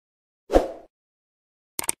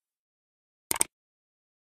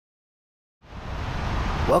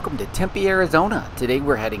Welcome to Tempe, Arizona. Today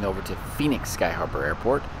we're heading over to Phoenix Sky Harbor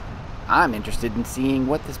Airport. I'm interested in seeing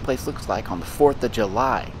what this place looks like on the 4th of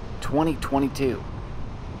July, 2022.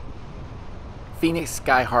 Phoenix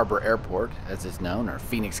Sky Harbor Airport, as is known, or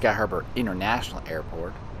Phoenix Sky Harbor International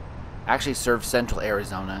Airport, actually serves central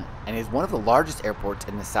Arizona and is one of the largest airports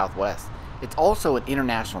in the Southwest. It's also an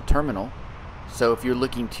international terminal, so if you're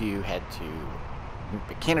looking to head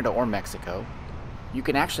to Canada or Mexico, you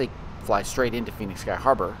can actually fly straight into Phoenix Sky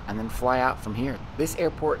Harbor and then fly out from here. This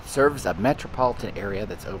airport serves a metropolitan area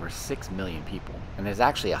that's over 6 million people and is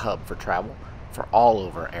actually a hub for travel for all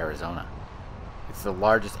over Arizona. It's the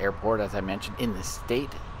largest airport, as I mentioned, in the state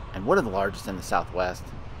and one of the largest in the Southwest,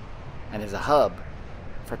 and is a hub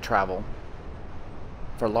for travel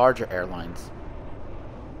for larger airlines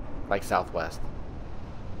like Southwest.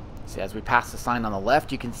 See, as we pass the sign on the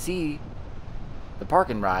left, you can see the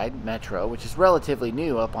Park and Ride Metro, which is relatively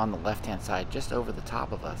new, up on the left-hand side just over the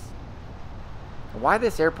top of us. Why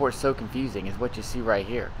this airport is so confusing is what you see right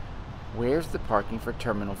here. Where's the parking for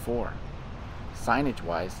Terminal 4?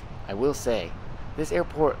 Signage-wise, I will say, this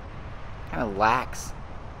airport kind of lacks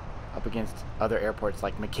up against other airports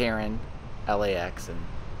like McCain, LAX, and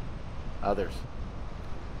others.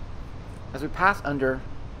 As we pass under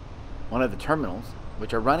one of the terminals,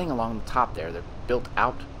 which are running along the top there, they're built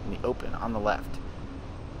out in the open on the left.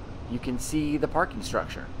 You can see the parking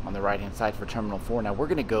structure on the right hand side for Terminal 4. Now we're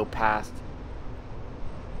going to go past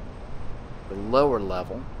the lower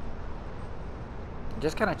level and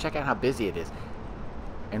just kind of check out how busy it is.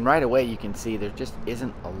 And right away you can see there just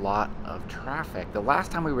isn't a lot of traffic. The last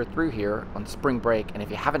time we were through here on spring break, and if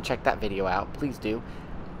you haven't checked that video out, please do.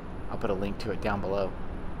 I'll put a link to it down below.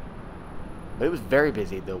 But it was very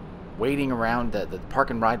busy. The waiting around, the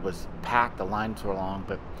park and ride was packed, the lines were long,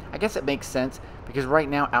 but I guess it makes sense because right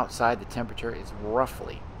now outside the temperature is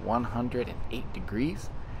roughly 108 degrees,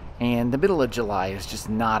 and the middle of July is just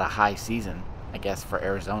not a high season, I guess, for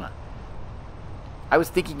Arizona. I was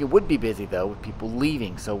thinking it would be busy though with people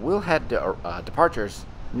leaving, so we'll head to departures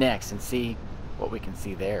next and see what we can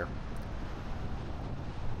see there.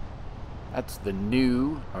 That's the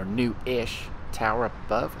new, or new-ish, tower up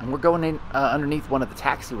above, and we're going in underneath one of the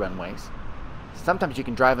taxi runways. Sometimes you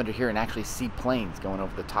can drive under here and actually see planes going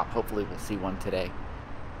over the top. Hopefully we'll see one today.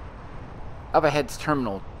 Up ahead's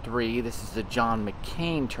Terminal 3. This is the John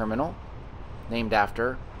McCain Terminal, named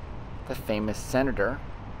after the famous senator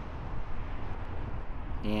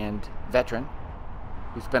and veteran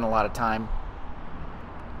who spent a lot of time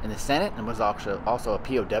in the Senate and was also a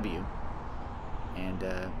POW, and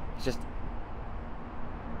he's just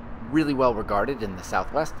really well regarded in the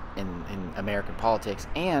Southwest in American politics,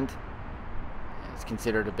 and is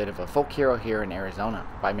considered a bit of a folk hero here in Arizona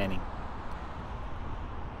by many.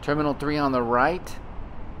 Terminal 3 on the right,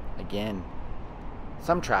 again,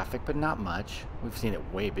 some traffic but not much. We've seen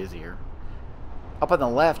it way busier. Up on the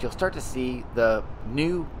left you'll start to see the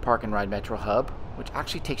new Park and Ride Metro hub, which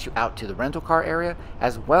actually takes you out to the rental car area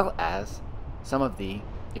as well as some of the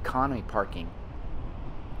economy parking.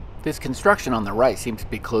 This construction on the right seems to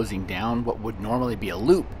be closing down what would normally be a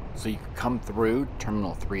loop, so you could come through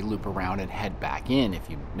Terminal 3, loop around, and head back in if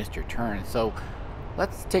you missed your turn. So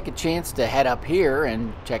let's take a chance to head up here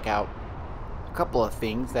and check out a couple of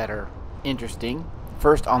things that are interesting.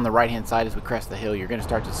 First, on the right hand side as we crest the hill, you're going to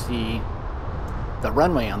start to see the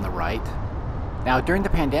runway on the right. Now during the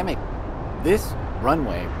pandemic, this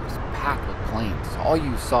runway was packed with planes. All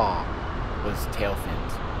you saw was tail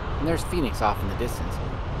fins, and there's Phoenix off in the distance.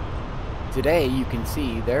 Today you can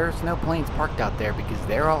see there's no planes parked out there because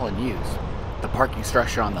they're all in use. The parking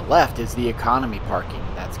structure on the left is the economy parking.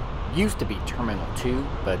 That's used to be Terminal 2,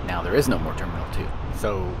 but now there is no more Terminal 2.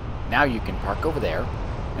 So now you can park over there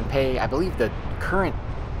and pay, I believe the current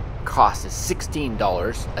cost is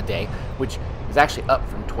 $16 a day, which is actually up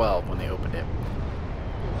from $12 when they opened it.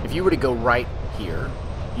 If you were to go right here,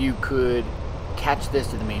 you could catch this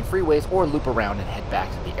to the main freeways or loop around and head back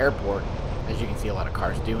to the airport, as you can see a lot of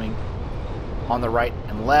cars doing. On the right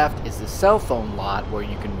and left is the cell phone lot where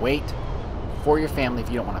you can wait for your family if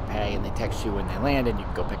you don't want to pay, and they text you when they land and you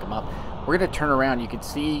can go pick them up. We're going to turn around. You can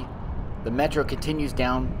see the metro continues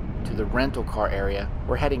down to the rental car area.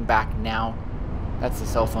 We're heading back now. That's the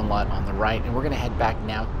cell phone lot on the right, and we're going to head back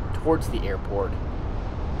now towards the airport.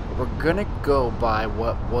 We're going to go by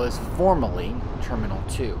what was formerly Terminal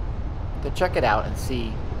 2 to check it out and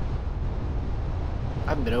see. I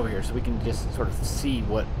haven't been over here, so we can just sort of see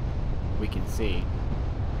what we can see.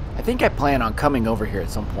 I think I plan on coming over here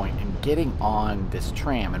at some point and getting on this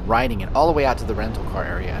tram and riding it all the way out to the rental car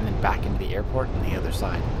area and then back into the airport on the other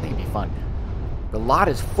side. I think it'd be fun. The lot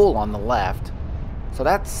is full on the left, So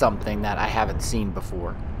that's something that I haven't seen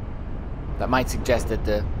before. That might suggest that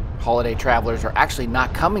the holiday travelers are actually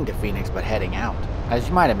not coming to Phoenix but heading out. As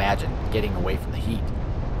you might imagine, getting away from the heat.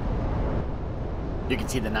 You can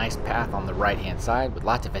see the nice path on the right-hand side with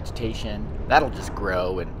lots of vegetation. That'll just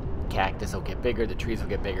grow, and cactus will get bigger, the trees will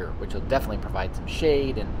get bigger, which will definitely provide some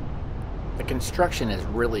shade, and the construction has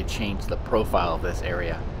really changed the profile of this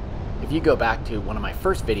area. If you go back to one of my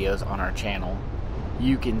first videos on our channel,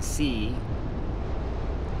 you can see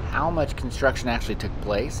how much construction actually took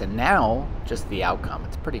place, and now just the outcome.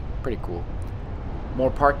 It's pretty cool. More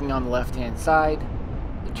parking on the left-hand side.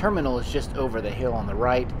 The terminal is just over the hill on the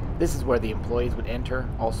right. This is where the employees would enter,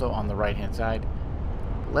 also on the right-hand side.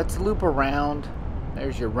 Let's loop around.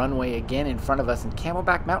 There's your runway again in front of us, and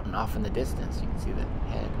Camelback Mountain off in the distance. You can see the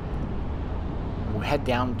head. We'll head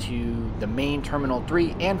down to the main Terminal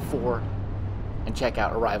 3 and 4 and check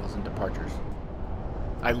out arrivals and departures.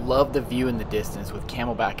 I love the view in the distance with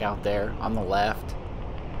Camelback out there on the left.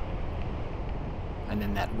 And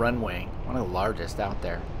then that runway, one of the largest out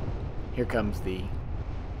there. Here comes the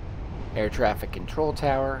air traffic control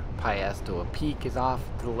tower. Paestoa Peak is off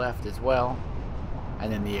to the left as well.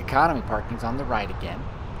 And then the economy parking's on the right again.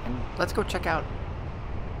 And let's go check out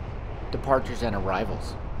departures and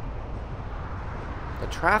arrivals. The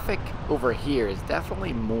traffic over here is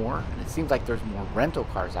definitely more, and it seems like there's more rental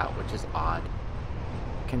cars out, which is odd,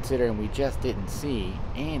 considering we just didn't see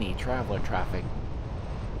any traveler traffic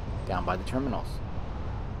down by the terminals.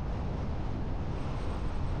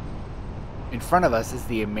 In front of us is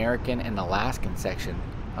the American and Alaskan section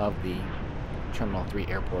of the Terminal 3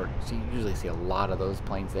 airport. So you usually see a lot of those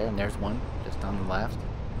planes there, and there's one just on the left.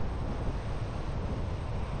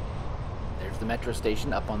 There's the metro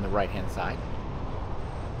station up on the right-hand side.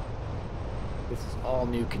 This is all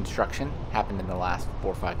new construction, happened in the last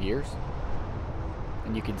 4 or 5 years.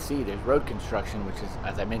 And you can see there's road construction, which is,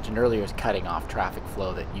 as I mentioned earlier, is cutting off traffic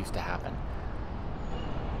flow that used to happen.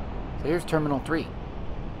 So here's Terminal 3.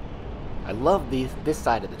 I love this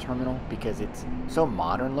side of the terminal because it's so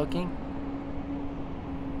modern looking,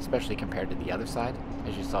 especially compared to the other side,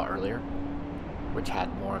 as you saw earlier, which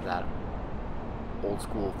had more of that old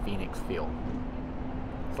school Phoenix feel.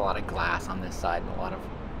 There's a lot of glass on this side and a lot of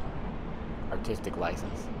artistic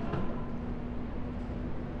license.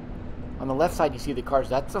 On the left side you see the cars.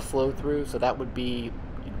 That's a flow through, so that would be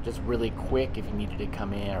just really quick if you needed to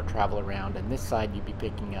come in or travel around. And this side you'd be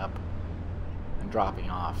picking up and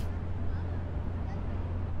dropping off.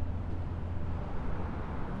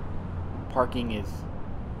 Parking is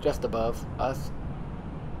just above us.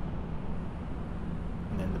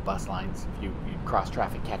 And then the bus lines, if you cross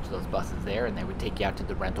traffic, catch those buses there, and they would take you out to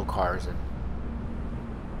the rental cars. And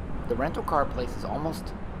the rental car place is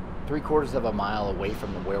almost 3/4 of a mile away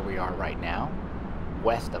from where we are right now,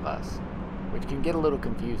 west of us, which can get a little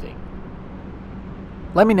confusing.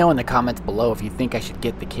 Let me know in the comments below if you think I should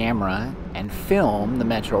get the camera and film the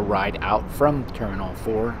metro ride out from Terminal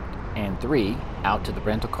 4 and 3 out to the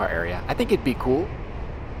rental car area. I think it'd be cool,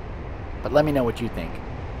 but let me know what you think.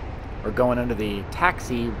 We're going under the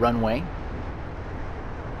taxi runway,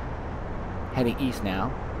 heading east now.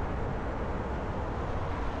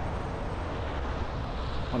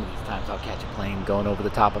 One of these times I'll catch a plane going over the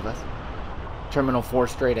top of us. Terminal 4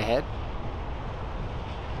 straight ahead.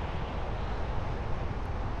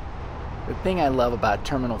 The thing I love about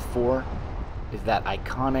Terminal 4 is that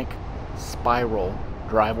iconic spiral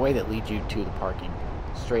driveway that leads you to the parking.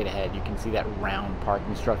 Straight ahead, you can see that round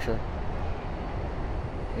parking structure.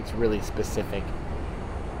 It's really specific.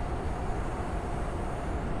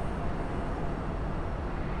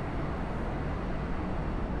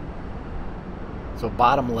 So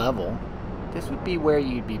bottom level, this would be where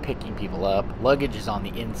you'd be picking people up. Luggage is on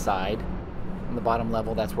the inside. On the bottom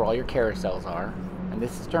level, that's where all your carousels are. And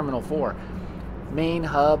this is Terminal 4. Main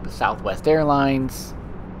hub, Southwest Airlines.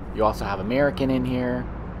 You also have American in here.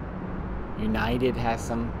 United has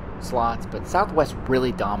some slots, but Southwest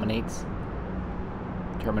really dominates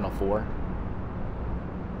Terminal 4.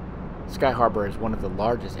 Sky Harbor is one of the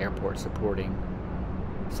largest airports supporting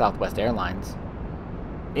Southwest Airlines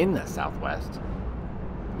in the Southwest.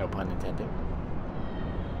 No pun intended.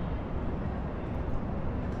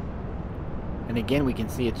 And again, we can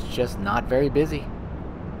see it's just not very busy.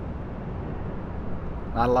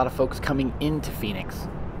 Not a lot of folks coming into Phoenix.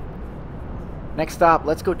 Next stop,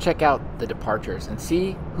 let's go check out the departures and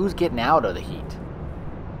see who's getting out of the heat.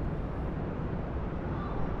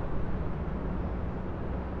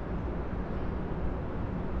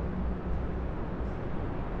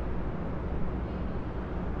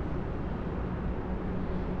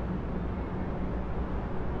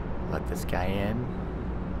 Let this guy in.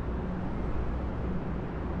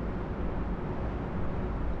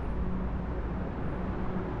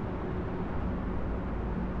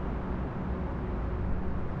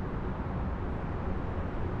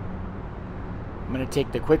 I'm going to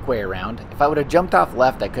take the quick way around. If I would have jumped off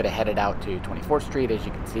left, I could have headed out to 24th Street, as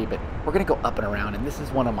you can see, but we're going to go up and around, and this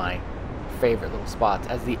is one of my favorite little spots.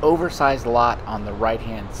 As the oversized lot on the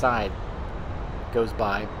right-hand side goes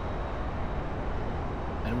by,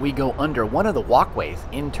 and we go under one of the walkways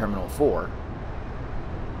in Terminal 4,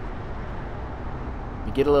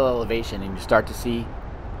 you get a little elevation, and you start to see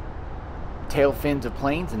tail fins of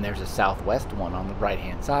planes, and there's a Southwest one on the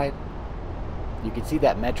right-hand side. You can see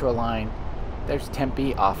that metro line. There's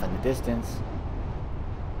Tempe off in the distance.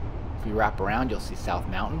 If you wrap around, you'll see South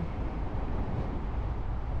Mountain.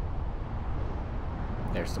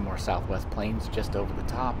 There's some more Southwest planes just over the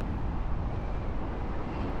top.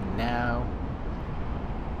 And now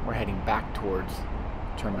we're heading back towards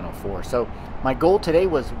Terminal 4. So my goal today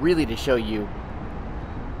was really to show you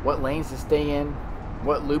what lanes to stay in,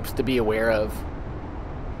 what loops to be aware of,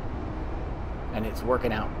 and it's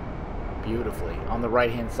working out beautifully. On the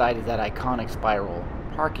right hand side is that iconic spiral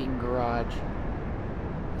parking garage.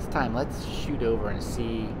 This time let's shoot over and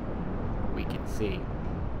see what we can see.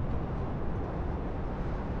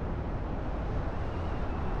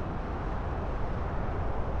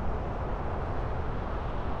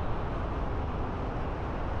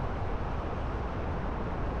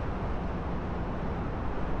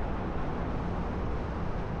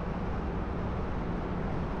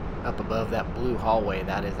 Up above that blue hallway,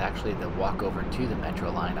 that is actually the walkover to the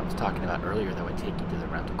metro line I was talking about earlier that would take you to the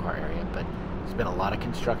rental car area. But there's been a lot of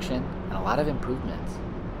construction and a lot of improvements.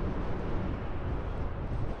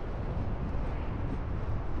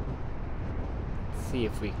 Let's see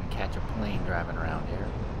if we can catch a plane driving around here,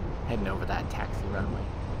 heading over that taxi runway.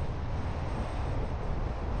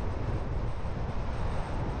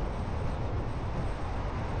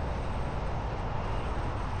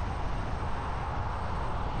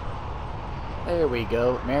 There we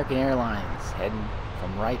go, American Airlines, heading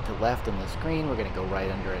from right to left on the screen. We're going to go right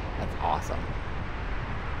under it. That's awesome.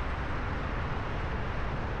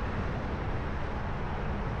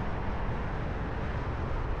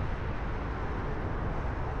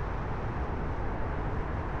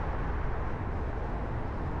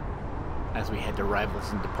 As we head to arrivals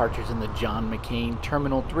and departures in the John McCain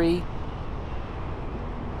Terminal 3.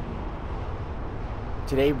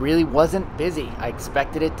 Today really wasn't busy. I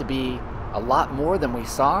expected it to be a lot more than we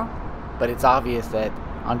saw, but it's obvious that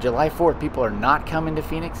on July 4th people are not coming to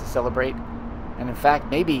Phoenix to celebrate, and in fact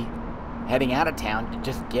maybe heading out of town to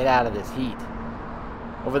just get out of this heat.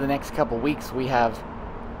 Over the next couple weeks we have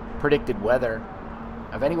predicted weather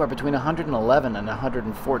of anywhere between 111 and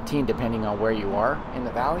 114 depending on where you are in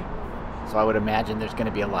the valley, so I would imagine there's going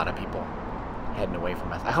to be a lot of people heading away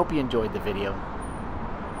from us. I hope you enjoyed the video.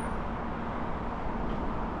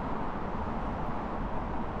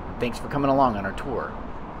 Thanks for coming along on our tour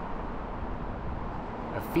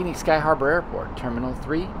of Phoenix Sky Harbor Airport, Terminal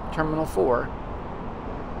 3, Terminal 4,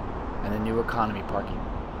 and the new economy parking.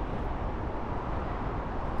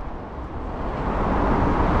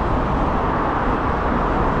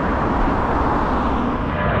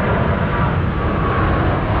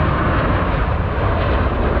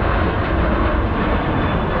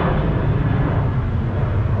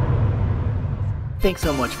 Thanks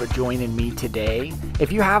so much for joining me today.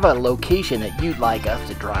 If you have a location that you'd like us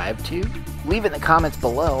to drive to, leave it in the comments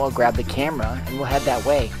below. I'll grab the camera and we'll head that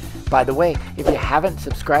way. By the way, if you haven't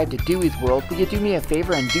subscribed to Dewey's World, will you do me a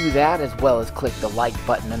favor and do that, as well as click the like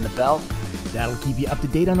button and the bell? That'll keep you up to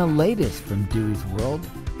date on the latest from Dewey's World.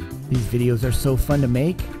 These videos are so fun to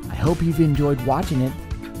make. I hope you've enjoyed watching it,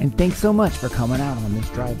 and thanks so much for coming out on this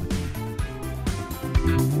drive with me.